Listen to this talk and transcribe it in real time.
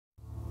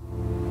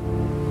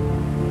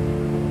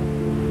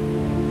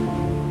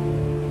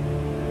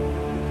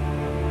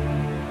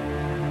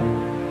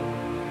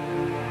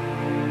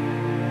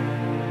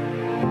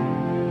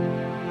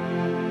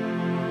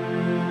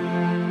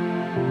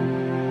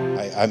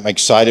I'm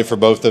excited for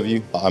both of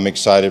you. I'm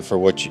excited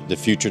for the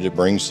future that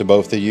brings to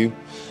both of you.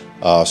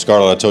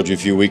 Scarlet, I told you a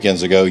few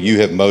weekends ago,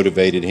 you have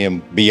motivated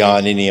him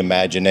beyond any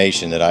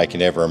imagination that I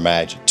can ever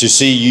imagine. To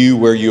see you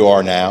where you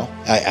are now,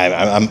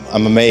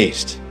 I'm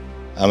amazed.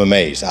 I'm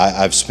amazed.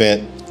 I've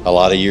spent a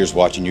lot of years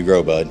watching you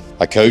grow, bud.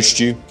 I coached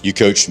you, you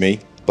coached me,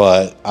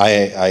 but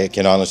I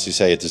can honestly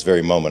say at this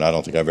very moment, I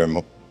don't think I've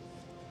ever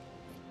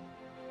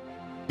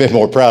been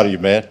more proud of you,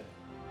 man.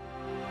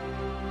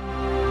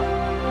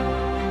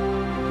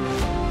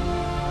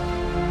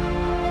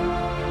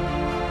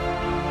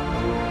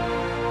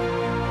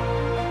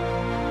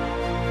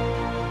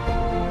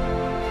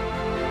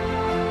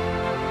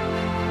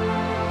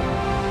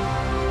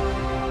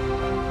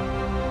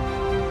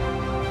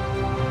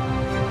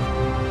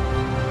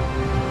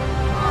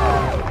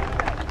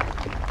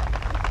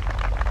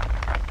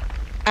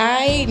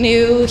 I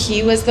knew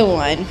he was the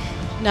one,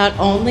 not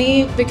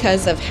only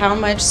because of how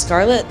much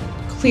Scarlet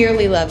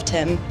clearly loved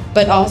him,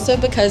 but also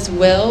because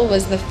Will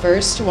was the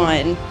first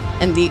one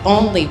and the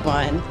only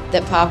one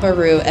that Papa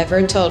Roo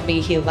ever told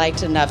me he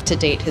liked enough to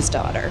date his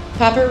daughter.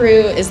 Papa Roo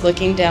is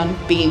looking down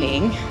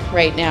beaming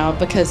right now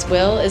because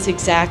Will is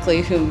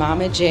exactly who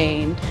Mama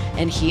Jane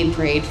and he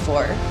prayed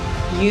for.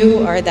 You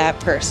are that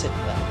person,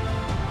 Will.